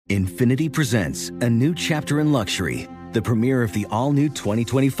Infinity presents a new chapter in luxury, the premiere of the all-new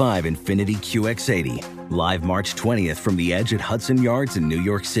 2025 Infinity QX80, live March 20th from the Edge at Hudson Yards in New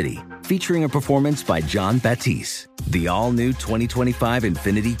York City, featuring a performance by Jon Batiste. The all-new 2025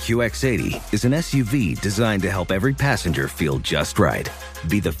 Infinity QX80 is an SUV designed to help every passenger feel just right.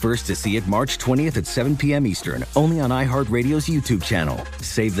 Be the first to see it March 20th at 7 p.m. Eastern, only on iHeartRadio's YouTube channel.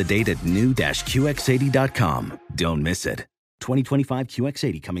 Save the date at new-QX80.com. Don't miss it. 2025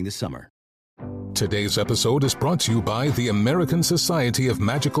 QX80 coming this summer. Today's episode is brought to you by the American Society of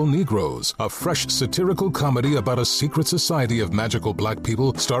Magical Negroes, a fresh satirical comedy about a secret society of magical black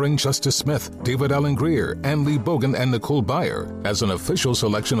people starring Justice Smith, David Alan Grier, Ann Lee Bogan, and Nicole Byer. As an official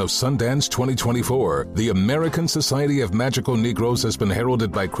selection of Sundance 2024, the American Society of Magical Negroes has been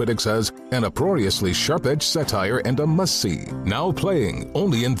heralded by critics as an uproariously sharp-edged satire and a must-see. Now playing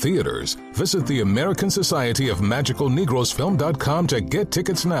only in theaters. Visit the American Society of Magical Negroes Film.com to get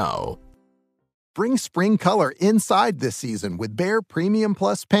tickets now. Bring spring color inside this season with Behr Premium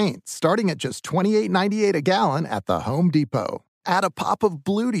Plus paint, starting at just $28.98 a gallon at the Home Depot. Add a pop of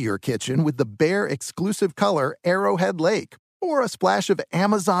blue to your kitchen with the Behr exclusive color Arrowhead Lake, or a splash of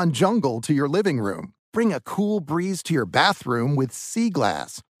Amazon Jungle to your living room. Bring a cool breeze to your bathroom with Sea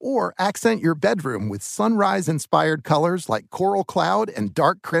Glass, or accent your bedroom with sunrise-inspired colors like Coral Cloud and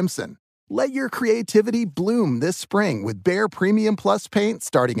Dark Crimson. Let your creativity bloom this spring with Behr Premium Plus paint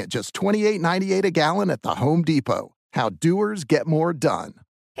starting at just $28.98 a gallon at the Home Depot. How doers get more done.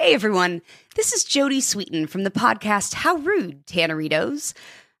 Hey everyone, this is Jody Sweeten from the podcast How Rude, Tanneritos.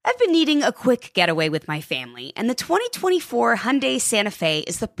 I've been needing a quick getaway with my family, and the 2024 Hyundai Santa Fe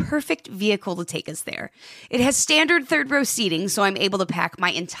is the perfect vehicle to take us there. It has standard third-row seating, so I'm able to pack my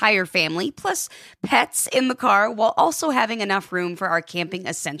entire family, plus pets, in the car, while also having enough room for our camping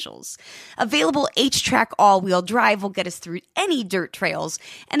essentials. Available H-Track all-wheel drive will get us through any dirt trails,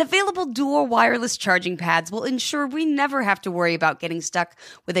 and available dual wireless charging pads will ensure we never have to worry about getting stuck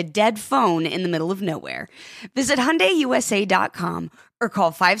with a dead phone in the middle of nowhere. Visit HyundaiUSA.com or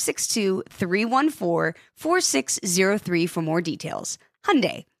call 562-314-4603 for more details.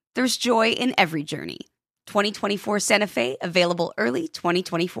 Hyundai, there's joy in every journey. 2024 Santa Fe, available early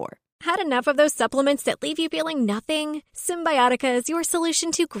 2024. Had enough of those supplements that leave you feeling nothing? Symbiotica is your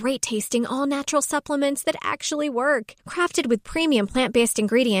solution to great-tasting, all-natural supplements that actually work. Crafted with premium plant-based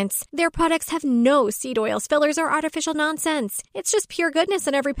ingredients, their products have no seed oils, fillers, or artificial nonsense. It's just pure goodness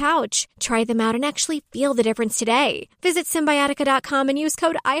in every pouch. Try them out and actually feel the difference today. Visit Symbiotica.com and use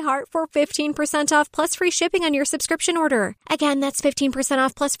code IHEART for 15% off plus free shipping on your subscription order. Again, that's 15%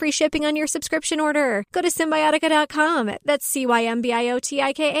 off plus free shipping on your subscription order. Go to Symbiotica.com. That's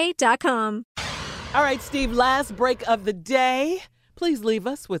Symbiotika.com. All right, Steve, last break of the day. Please leave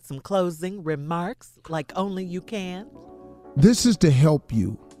us with some closing remarks like only you can. This is to help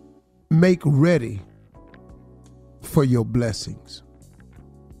you make ready for your blessings.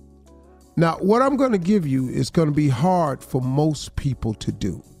 Now, what I'm going to give you is going to be hard for most people to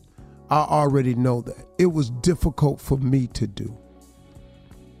do. I already know that. It was difficult for me to do.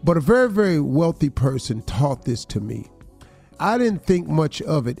 But a very, very wealthy person taught this to me. I didn't think much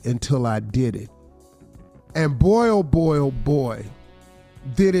of it until I did it. And boy, oh boy,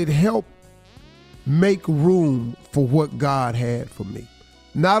 did it help make room for what God had for me.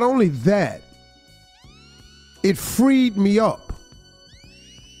 Not only that, it freed me up.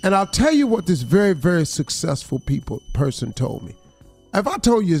 And I'll tell you what this very, very successful person told me. If I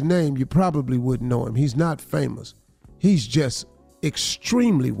told you his name, you probably wouldn't know him. He's not famous. He's just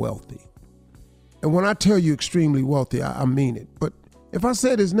extremely wealthy. And when I tell you extremely wealthy, I mean it. But if I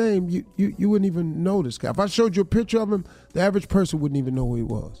said his name, you wouldn't even know this guy. If I showed you a picture of him, the average person wouldn't even know who he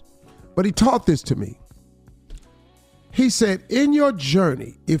was. But he taught this to me. He said, in your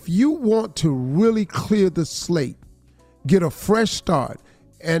journey, if you want to really clear the slate, get a fresh start,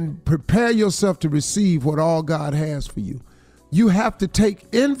 and prepare yourself to receive what all God has for you, you have to take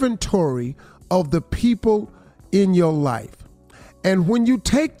inventory of the people in your life. And when you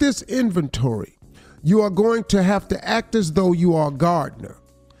take this inventory, you are going to have to act as though you are a gardener.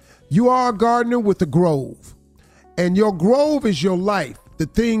 You are a gardener with a grove. And your grove is your life, the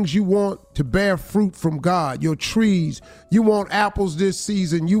things you want to bear fruit from God, your trees. You want apples this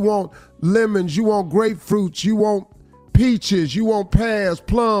season. You want lemons. You want grapefruits. You want peaches. You want pears,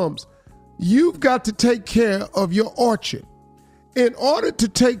 plums. You've got to take care of your orchard. In order to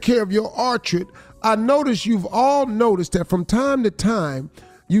take care of your orchard, I notice you've all noticed that from time to time,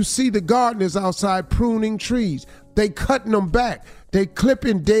 you see the gardeners outside pruning trees. They cutting them back. They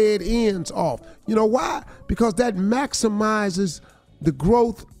clipping dead ends off. You know why? Because that maximizes the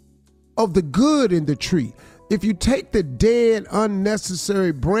growth of the good in the tree. If you take the dead,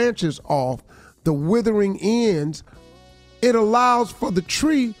 unnecessary branches off, the withering ends, it allows for the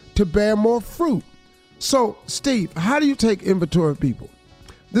tree to bear more fruit. So, Steve, how do you take inventory of people?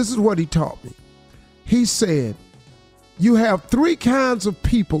 This is what he taught me. He said, you have 3 kinds of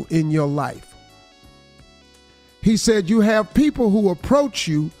people in your life. He said, you have people who approach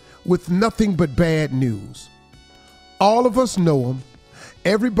you with nothing but bad news. All of us know them.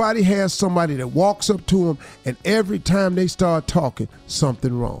 Everybody has somebody that walks up to them, and every time they start talking,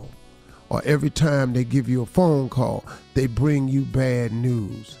 something wrong. Or every time they give you a phone call, they bring you bad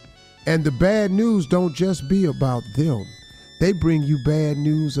news. And the bad news don't just be about them. They bring you bad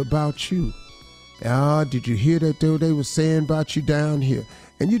news about you. Did you hear that they were saying about you down here?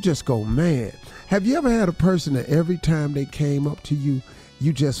 And you just go, man. Have you ever had a person that every time they came up to you,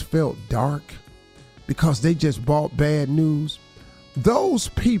 you just felt dark because they just brought bad news? Those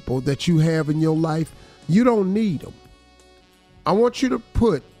people that you have in your life, you don't need them. I want you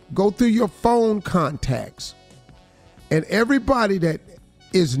to go through your phone contacts, and everybody that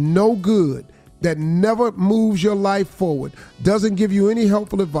is no good, that never moves your life forward, doesn't give you any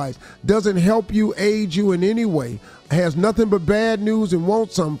helpful advice, doesn't help you, aid you in any way, has nothing but bad news and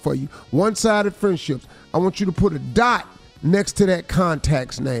wants something for you, one-sided friendships, I want you to put a dot next to that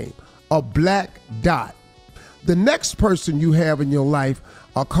contact's name, a black dot. The next person you have in your life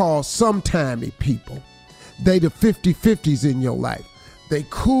are called sometimey people. They the 50-50s in your life. They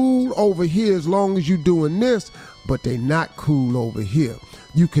cool over here as long as you're doing this, but they not cool over here.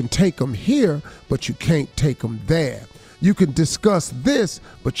 You can take them here, but you can't take them there. You can discuss this,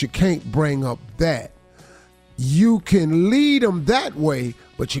 but you can't bring up that. You can lead them that way,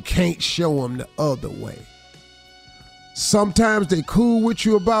 but you can't show them the other way. Sometimes they cool with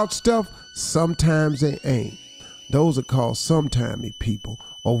you about stuff, sometimes they ain't. Those are called sometimey people,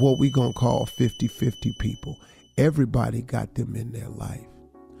 or what we gonna call 50-50 people. Everybody got them in their life.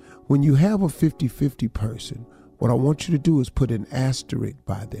 When you have a 50-50 person, what I want you to do is put an asterisk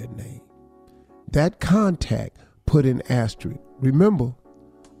by their name. That contact, put an asterisk. Remember,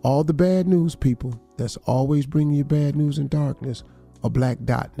 all the bad news people that's always bringing you bad news and darkness, a black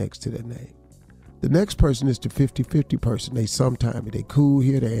dot next to their name. The next person is the 50-50 person. They sometimey, they cool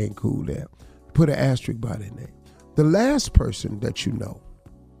here, they ain't cool there. Put an asterisk by their name. The last person that you know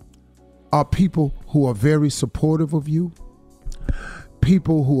are people who are very supportive of you,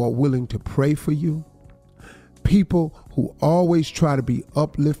 people who are willing to pray for you, people who always try to be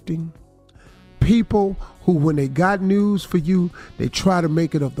uplifting, people who, when they got news for you, they try to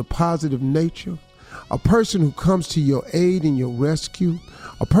make it of the positive nature, a person who comes to your aid and your rescue,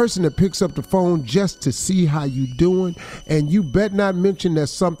 a person that picks up the phone just to see how you doing, and you bet not mention that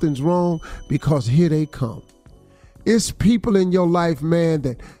something's wrong, because here they come. It's people in your life, man,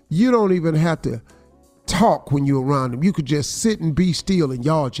 that you don't even have to talk when you're around them. You could just sit and be still, and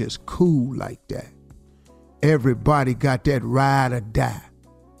y'all just cool like that. Everybody got that ride or die.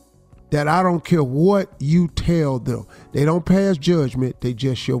 That I don't care what you tell them. They don't pass judgment. They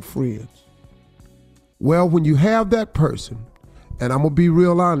just your friends. Well, when you have that person, and I'm going to be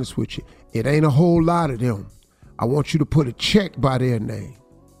real honest with you, it ain't a whole lot of them. I want you to put a check by their name.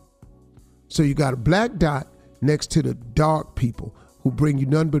 So you got a black dot next to the dark people who bring you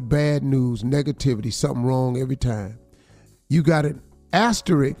nothing but bad news, negativity, something wrong every time. You got an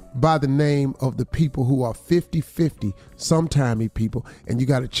asterisk by the name of the people who are 50-50, sometimey people, and you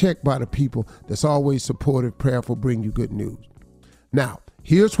got a check by the people that's always supportive, prayerful, bring you good news. Now,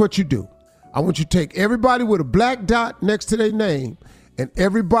 here's what you do. I want you to take everybody with a black dot next to their name and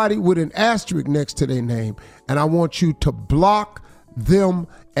everybody with an asterisk next to their name, and I want you to block them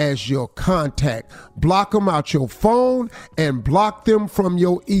as your contact. Block them out your phone and block them from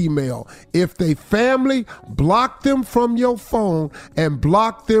your email. If they family, block them from your phone and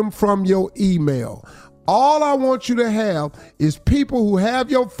block them from your email. All I want you to have is people who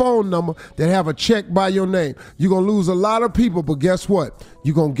have your phone number that have a check by your name. You're going to lose a lot of people, but guess what?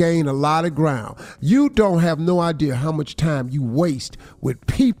 You're going to gain a lot of ground. You don't have no idea how much time you waste with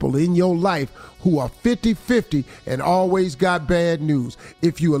people in your life who are 50-50 and always got bad news.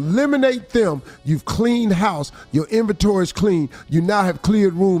 If you eliminate them, you've cleaned house, your inventory is clean, you now have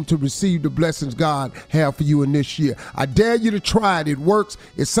cleared room to receive the blessings God have for you in this year. I dare you to try it. It works.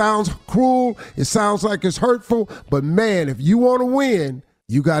 It sounds cruel. It sounds like it's hurtful, but man, if you want to win,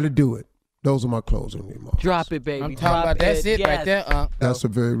 you got to do it. Those are my closing remarks. Drop it, baby. I'm talking about that's it right there. That's a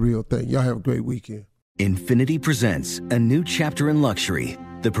very real thing. Y'all have a great weekend. Infinity presents a new chapter in luxury,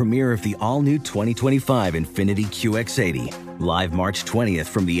 the premiere of the all-new 2025 Infinity QX80, live March 20th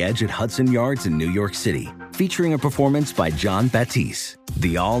from the Edge at Hudson Yards in New York City. featuring a performance by John Batiste.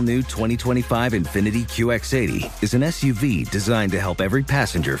 The all-new 2025 Infiniti QX80 is an SUV designed to help every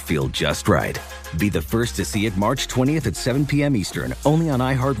passenger feel just right. Be the first to see it March 20th at 7 p.m. Eastern, only on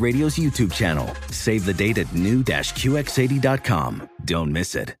iHeartRadio's YouTube channel. Save the date at new-QX80.com. Don't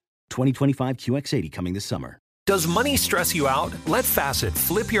miss it. 2025 QX80 coming this summer. Does money stress you out? Let Facet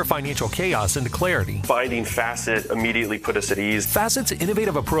flip your financial chaos into clarity. Finding Facet immediately put us at ease. Facet's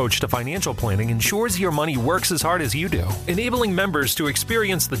innovative approach to financial planning ensures your money works as hard as you do, enabling members to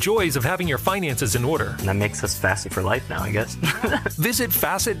experience the joys of having your finances in order. And that makes us Facet for life now, I guess. Visit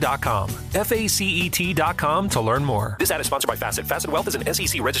Facet.com, FACET.com to learn more. This ad is sponsored by Facet. Facet Wealth is an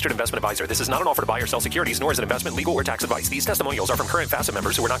SEC registered investment advisor. This is not an offer to buy or sell securities, nor is it investment, legal, or tax advice. These testimonials are from current Facet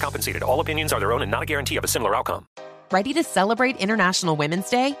members who are not compensated. All opinions are their own and not a guarantee of a similar outcome. Ready to celebrate International Women's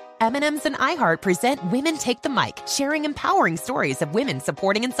Day? M&M's and iHeart present Women Take the Mic, sharing empowering stories of women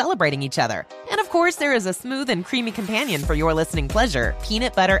supporting and celebrating each other. And of course, there is a smooth and creamy companion for your listening pleasure,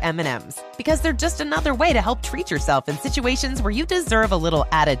 peanut butter M&M's. Because they're just another way to help treat yourself in situations where you deserve a little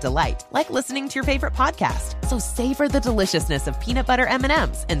added delight, like listening to your favorite podcast. So savor the deliciousness of peanut butter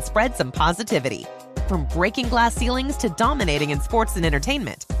M&M's and spread some positivity. From breaking glass ceilings to dominating in sports and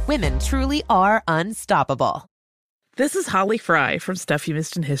entertainment, women truly are unstoppable. This is Holly Fry from Stuff You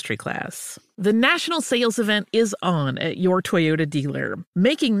Missed in History class. The national sales event is on at your Toyota dealer,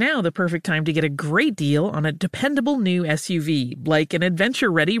 making now the perfect time to get a great deal on a dependable new SUV, like an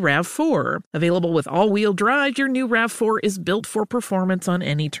adventure-ready RAV4. Available with all-wheel drive, your new RAV4 is built for performance on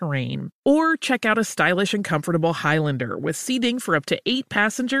any terrain. Or check out a stylish and comfortable Highlander with seating for up to 8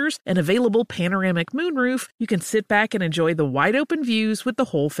 passengers and available panoramic moonroof. You can sit back and enjoy the wide-open views with the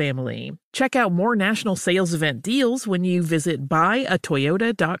whole family. Check out more national sales event deals when you visit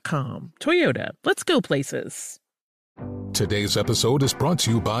buyatoyota.com. Toyota, let's go places. Today's episode is brought to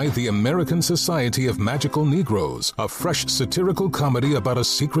you by the American Society of Magical Negroes, a fresh satirical comedy about a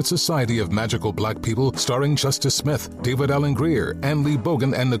secret society of magical black people starring Justice Smith, David Alan Grier, Ann Lee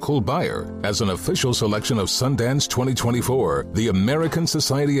Bogan, and Nicole Byer. As an official selection of Sundance 2024, the American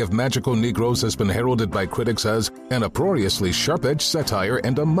Society of Magical Negroes has been heralded by critics as an uproariously sharp-edged satire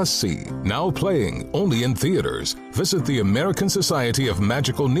and a must-see. Now playing only in theaters. Visit the American Society of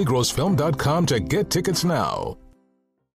Magical Negroes Film.com to get tickets now.